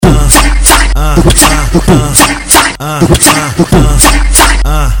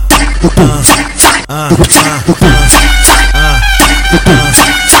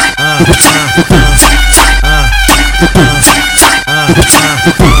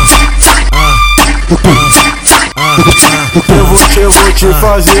Eu vou te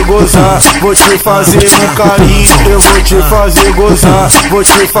fazer gozar, vou te fazer um carinho. Eu vou te fazer gozar, vou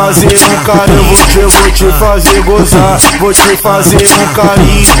te fazer um carinho. Eu vou te fazer gozar, vou te fazer um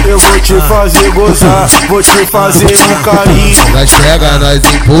carinho. Eu vou te fazer gozar, vou te fazer um carinho. Nós pega, nós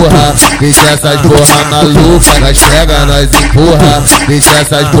empurra, deixa essas porra maluca. Nós pega, nós empurra, deixa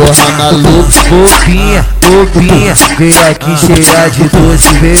essas porra maluca. Bobinha, bobinha, veio aqui cheia de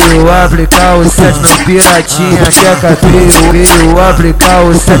doce. Veio aplicar o 7 no piratinha que é cadeiro. Veio aplicar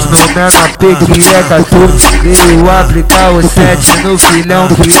o 7 no menor P que é 14. Veio aplicar o 7 no filhão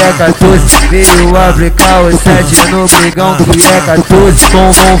que é 14. Veio aplicar o 7 no brigão que é 14.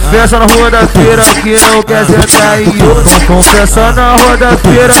 Confessa na roda-feira que não quer sentar em outro. Confessa na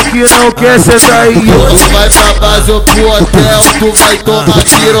roda-feira que não quer sentar em outro. Tu vai pra base ou pro hotel, tu vai tomar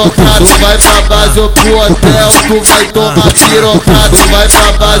pirocada. Tu vai pra base ou pro hotel, tu vai tomar pirocada. Tu vai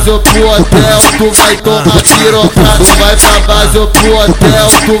pra base ou pro hotel, tu vai tomar pirocada. Tu vai pra base ou pro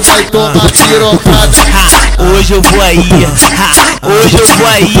hotel, tu vai tomar pirocada. Hoje eu vou aí, hoje eu vou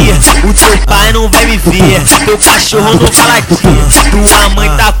aí. O teu pai não vai me ver, teu cachorro não vai latir. Tua mãe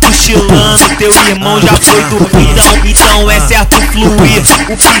tá cochilando, teu irmão já foi dormir. Então é certo fluir,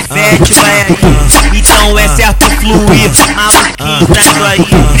 o pivete vai aí. Então é certo fluir, maluquinho tá indo aí.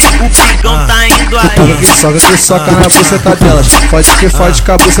 O brigão tá indo aí. Que soca na buceta delas, fode que fode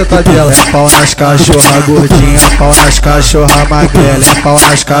com a buceta delas. É pau nas cachorra gordinha, pau nas cachorra magrela. É pau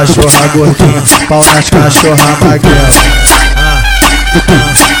nas cachorra gordinha, pau nas cachorra magrela.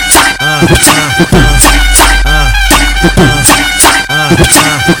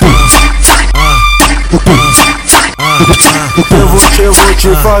 Eu vou te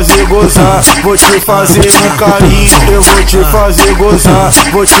fazer gozar, vou te fazer um carinho. Eu vou te fazer gozar,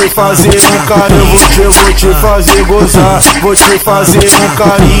 vou te fazer um carinho. Eu vou te fazer gozar, vou te fazer um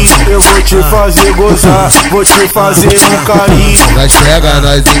carinho. Eu vou te fazer gozar, vou te fazer um carinho. Nós pega,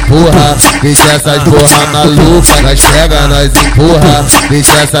 nós empurra, deixa essas porra maluca. Nós pega, nós empurra,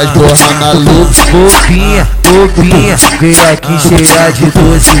 deixa essas porra maluca. Bobinha, bobinha, veio aqui cheia de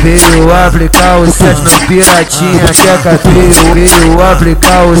doce. Veio aplicar o 7 no piratinha que é cadeiro. Veio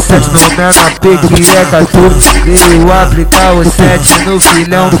aplicar o 7 no menor P que é 14. Veio aplicar o 7 no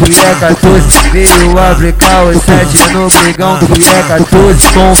filhão que é 14. Veio aplicar o 7 no brigão que é 14.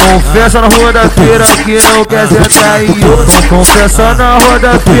 Confessa na roda-feira que não quer sentar em outro. Confessa na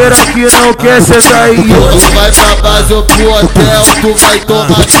roda-feira que não quer sentar em outro. Tu vai pra base ou pro hotel, tu vai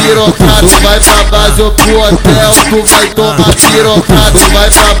tomar pirocada. Tu vai pra base ou pro hotel, tu vai tomar pirocada. Tu vai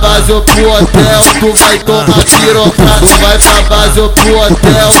pra base ou pro hotel, tu vai tomar pirocada. Tu vai pra base ou pro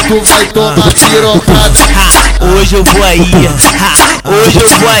hotel, tu vai tomar pirocada. Hoje eu vou aí, hoje eu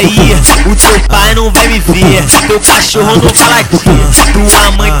vou aí. O teu pai não vai me ver, teu cachorro não vai latir.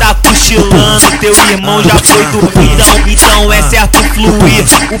 Tua mãe tá cochilando, teu irmão já foi dormir. Então é certo fluir,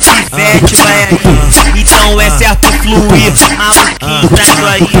 o pivete vai aí. Então é certo fluir, maluquinho tá indo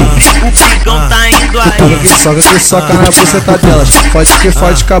aí. O brigão tá indo aí. Que soca na buceta delas, fode que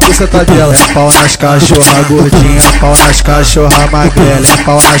fode com a buceta delas. É pau nas cachorra gordinha, pau nas cachorra magrela. É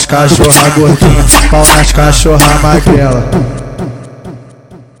pau nas cachorra gordinha, pau nas cachorra magrela.